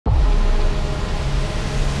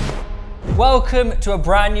Welcome to a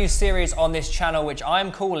brand new series on this channel, which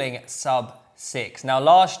I'm calling SUB6. Now,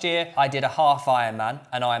 last year I did a half Ironman,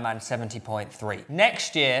 an Ironman 70.3.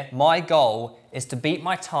 Next year, my goal is to beat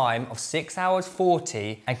my time of 6 hours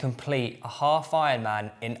 40 and complete a half Ironman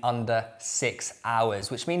in under 6 hours,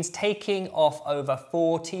 which means taking off over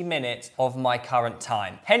 40 minutes of my current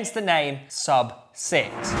time. Hence the name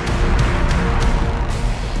SUB6.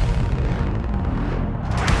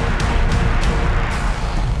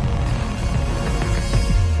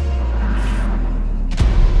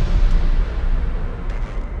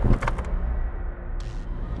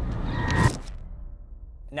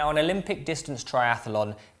 Now, an Olympic distance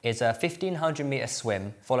triathlon is a 1,500 meter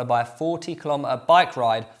swim, followed by a 40-kilometer bike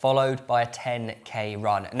ride, followed by a 10K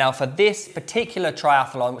run. Now, for this particular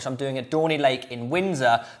triathlon, which I'm doing at Dorney Lake in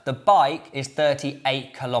Windsor, the bike is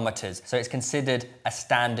 38 kilometers. So it's considered a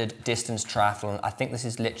standard distance triathlon. I think this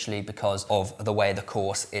is literally because of the way the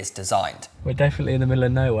course is designed. We're definitely in the middle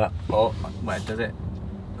of nowhere. Oh, wait, does it?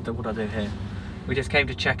 What do I do here? We just came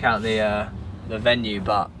to check out the venue,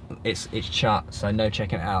 but it's shut, so no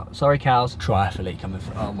checking it out. Sorry, cows. Triathlete coming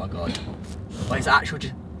through. Oh my god. Well, it's actual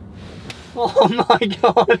just... Oh my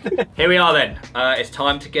god. Here we are then. It's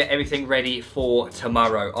time to get everything ready for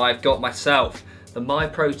tomorrow. I've got myself the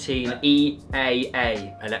MyProtein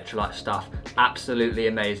EAA electrolyte stuff. Absolutely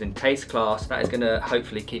amazing. Tastes class. That is gonna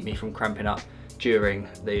hopefully keep me from cramping up during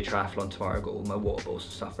the triathlon tomorrow. I've got all my water bottles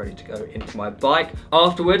and stuff ready to go into my bike.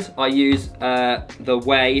 Afterwards, I use the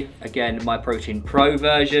Whey, again, MyProtein Pro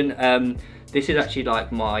version. This is actually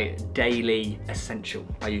like my daily essential.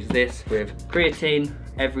 I use this with creatine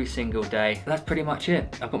every single day. That's pretty much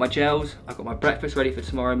it. I've got my gels, I've got my breakfast ready for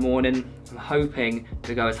tomorrow morning. I'm hoping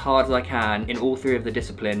to go as hard as I can in all three of the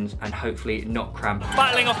disciplines and hopefully not cramp.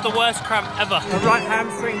 Battling off the worst cramp ever. My right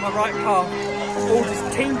hamstring, my right calf, all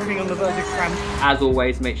just tinkling on the verge of cramp. As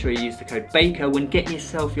always, make sure you use the code BAKER when getting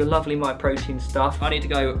yourself your lovely MyProtein stuff. I need to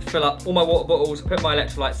go fill up all my water bottles, put my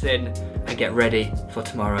electrolytes in, and get ready for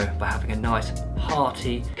tomorrow by having a nice,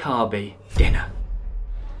 hearty, carby dinner.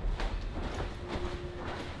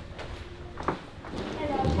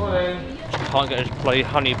 Morning. Can't get this bloody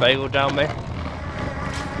honey bagel down me.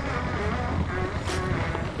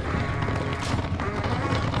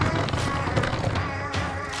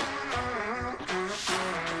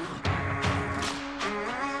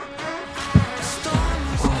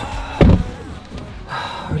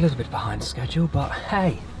 We're a little bit behind schedule, but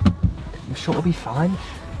hey, I'm sure it'll be fine.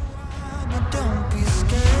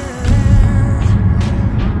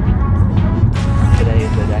 Today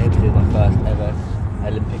is the day to do my first ever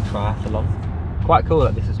Olympic triathlon. Quite cool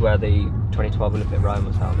that this is where the 2012 Olympic Rome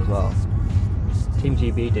was held as well. Team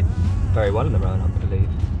GB did very well in the Rome, I believe,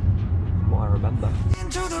 from what I remember.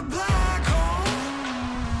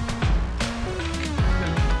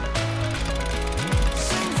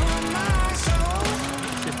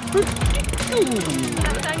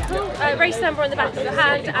 Left ankle, race number on the back of your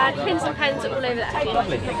hand, and pins and pens all over that.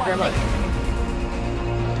 Lovely, thank you very much.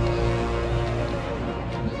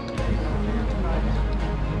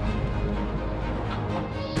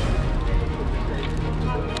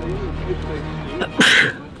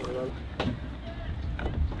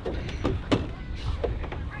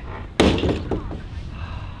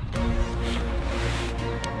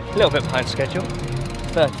 A little bit behind schedule.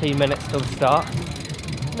 13 minutes till the start.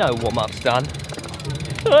 No warm-up's done.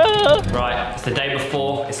 Right, it's the day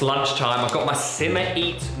before, it's lunchtime. I've got my Simmer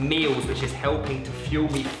Eat meals, which is helping to fuel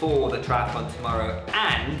me for the triathlon tomorrow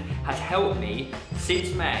and has helped me,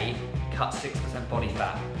 since May, cut 6% body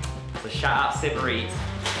fat. So shout out Simmer Eat.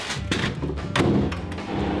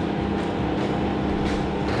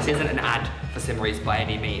 This isn't an ad for Simmer Eats by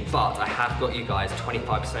any means, but I have got you guys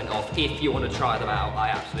 25% off if you want to try them out. I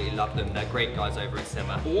absolutely love them. They're great guys over at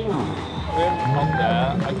Simmer. Ooh, from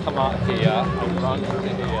there, I come out here, I run to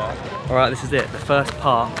here. All right, this is it. The first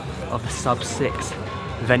part of the SUB6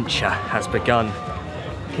 venture has begun.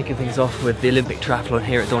 Kicking things off with the Olympic triathlon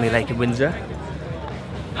here at Dorney Lake in Windsor.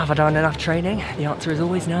 Have I done enough training? The answer is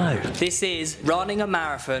always no. This is running a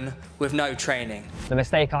marathon with no training. The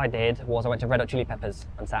mistake I did was I went to Red Hot Chili Peppers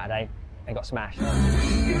on Saturday and got smashed.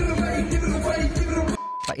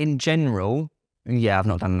 But in general, yeah, I've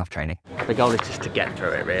not done enough training. The goal is just to get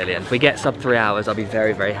through it, really. And if we get sub 3 hours, I'll be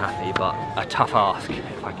very, very happy, but a tough ask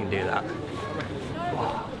if I can do that.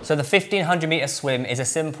 So the 1,500 meter swim is a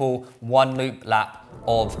simple 1 loop lap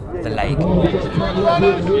of the lake.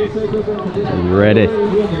 Ready.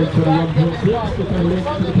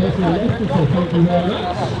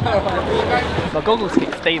 My goggles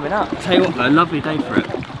keep steaming up. Tell you what, a lovely day for it.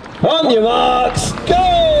 On your marks,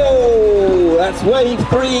 go! 2. That's wave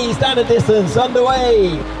 3, standard distance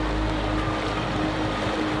underway.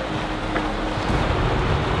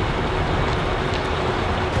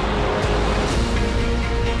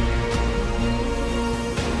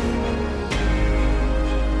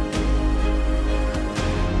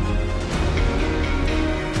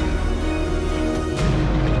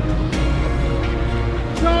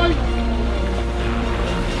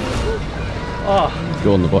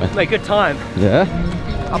 Go on the boy. Made good time. Yeah?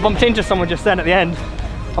 I bumped into someone just then at the end,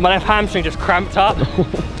 and my left hamstring just cramped up.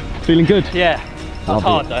 Feeling good? Yeah. That's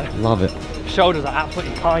hard though. Love it. Shoulders are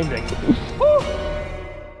absolutely binding.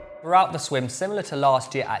 Throughout the swim, similar to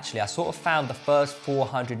last year actually, I sort of found the first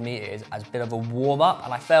 400 meters as a bit of a warm up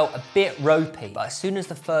and I felt a bit ropey. But as soon as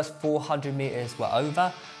the first 400 meters were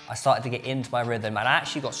over, I started to get into my rhythm and I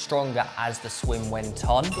actually got stronger as the swim went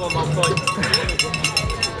on.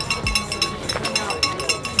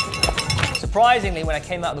 Surprisingly, when I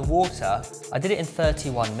came out of the water, I did it in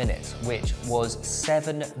 31 minutes, which was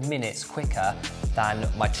 7 minutes quicker than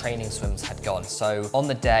my training swims had gone. So on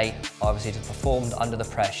the day, I obviously just performed under the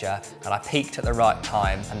pressure and I peaked at the right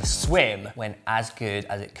time and the swim went as good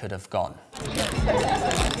as it could have gone.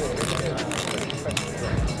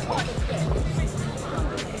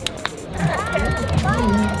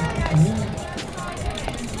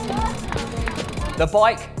 The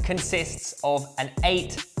bike consists of an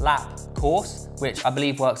 8-lap course, which I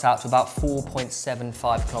believe works out to about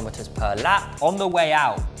 4.75 kilometers per lap. On the way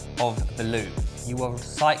out of the loop, you were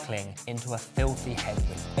cycling into a filthy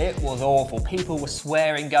headwind. It was awful. People were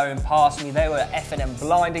swearing going past me. They were effing and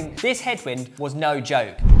blinding. This headwind was no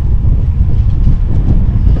joke.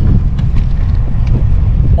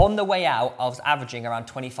 On the way out, I was averaging around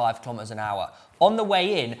 25 kilometers an hour. On the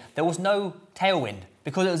way in, there was no tailwind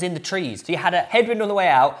because it was in the trees. So you had a headwind on the way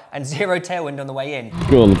out and 0 tailwind on the way in.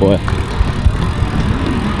 Go on the boy.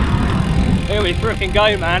 Here we frickin'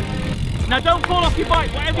 go, man. Now don't fall off your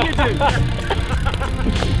bike, whatever you do.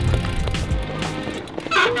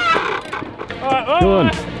 Go on.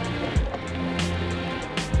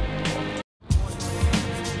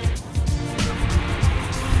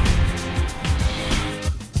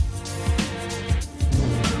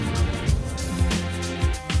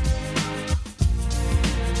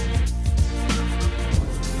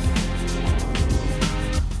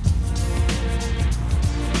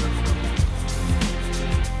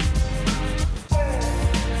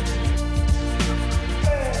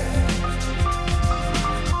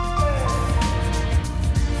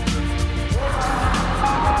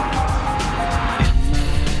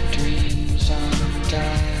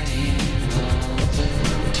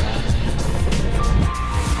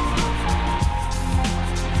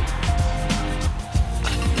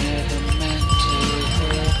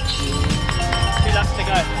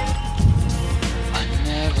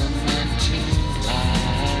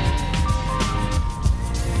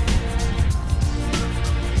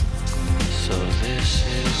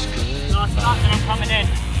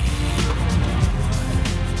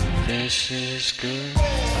 This is good.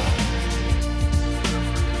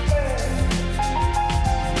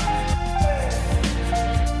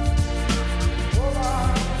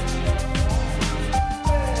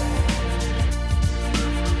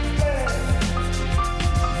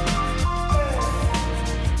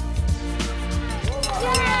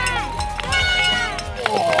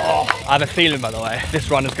 I have a feeling, by the way, this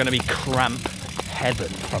run is going to be cramp heaven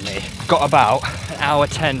for me. Got about an hour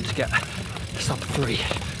 10 to get sub 3.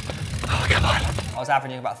 Oh, come on. I was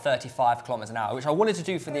averaging about 35 kilometers an hour, which I wanted to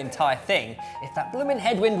do for the entire thing if that blooming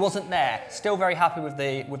headwind wasn't there. Still very happy with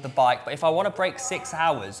the bike, but if I want to break 6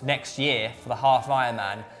 hours next year for the half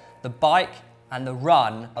Ironman, the bike and the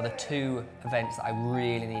run are the 2 events that I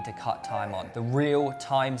really need to cut time on. The real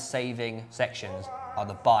time-saving sections are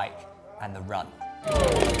the bike and the run.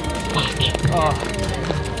 Oh.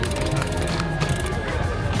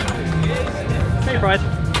 Hey, Brad.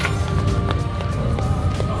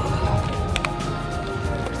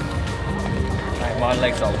 My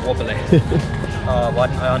legs are wobbly. Why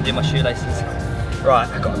didn't I undo my shoelaces? Right,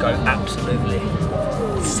 I've got to go absolutely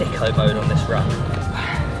sicko mode on this run.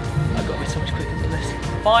 I've got to be so much quicker than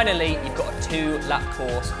this. Finally, you've got a 2-lap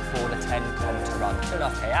course for the 10-kilometer run.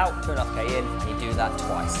 2.5k out, 2.5k in, and you do that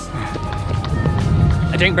twice.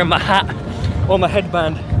 I didn't bring my hat or my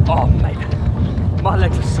headband. Oh, mate. My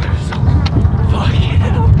legs are so sore. Fucking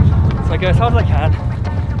hell. So I go as hard as I can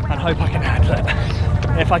and hope I can handle it.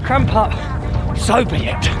 And if I cramp up, so be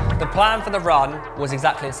it. The plan for the run was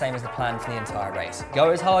exactly the same as the plan for the entire race. Go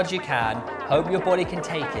as hard as you can, hope your body can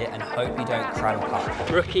take it, and hope you don't cramp up.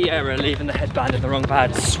 Rookie error, leaving the headband in the wrong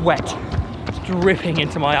bag. Sweat dripping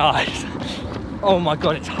into my eyes. Oh my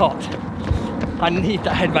God, it's hot. I need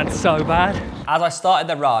that headband so bad. As I started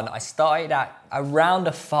the run, I started at around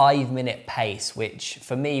a 5-minute pace, which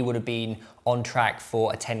for me would have been on track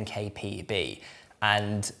for a 10k PB.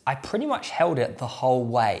 And I pretty much held it the whole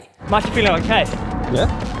way. I'm actually feeling okay.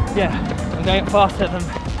 Yeah? Yeah, I'm going faster than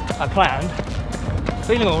I planned.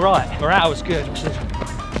 Feeling all right. Morale was good, which is a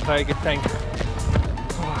very good thing.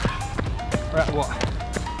 We're at what,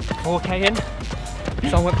 4k in?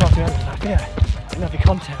 Someone went past me and was like, yeah, I love your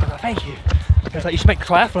content. I was like, thank you. He was like, you should make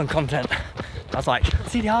triathlon content. I was like,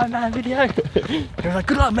 see the Iron Man video? He was like,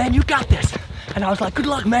 good luck, man, you got this. And I was like, good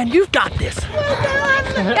luck, man, you've got this. Go,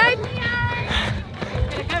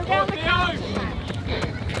 down the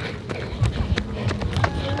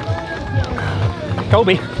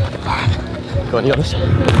Colby. Go on, you got this.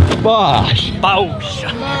 Bosh! Bosh!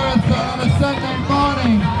 Marathon on a Sunday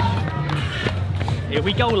morning. Here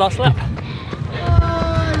we go, last lap.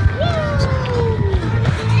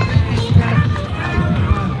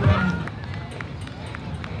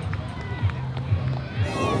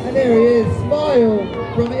 And there he is, smile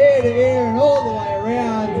from ear to ear and all the way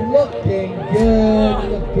around. Looking good,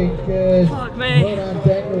 looking good. Fuck me. Well done,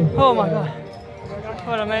 Daniel. Oh my god.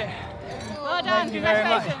 Well done, mate. Well done, Thank you very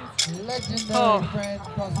much. congratulations. Legendary friends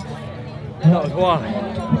possible. That was one.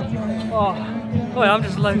 Oh, boy, I'm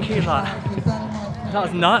just low key like, that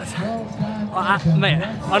was nuts. Mate,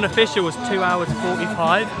 unofficial was 2 hours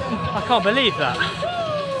 45. I can't believe that.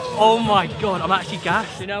 Oh my god, I'm actually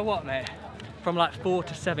gassed. You know what, mate? From like 4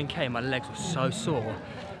 to 7k, my legs were so sore.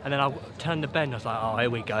 And then I turned the bend, I was like, oh, here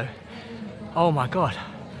we go. Oh my god.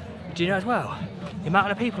 Do you know as well, the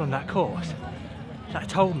amount of people on that course that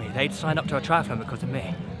told me they'd signed up to a triathlon because of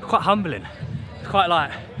me. It's quite humbling. It's quite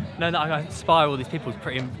like, knowing that I inspire all these people is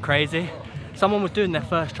pretty crazy. Someone was doing their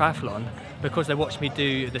first triathlon because they watched me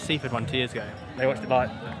do the Seaford one 2 years ago. They watched it like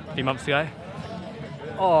a few months ago.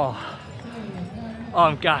 Oh,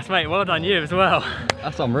 I'm gassed, mate. Well done you as well.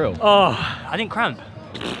 That's unreal. Oh, I didn't cramp.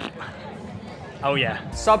 Oh yeah.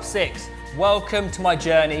 SUB6, welcome to my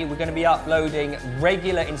journey. We're going to be uploading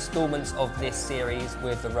regular installments of this series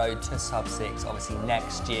with the road to SUB6, obviously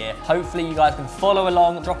next year. Hopefully you guys can follow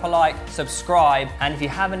along, drop a like, subscribe, and if you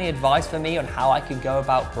have any advice for me on how I could go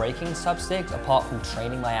about breaking SUB6 apart from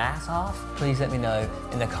training my ass off, please let me know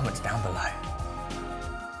in the comments down below.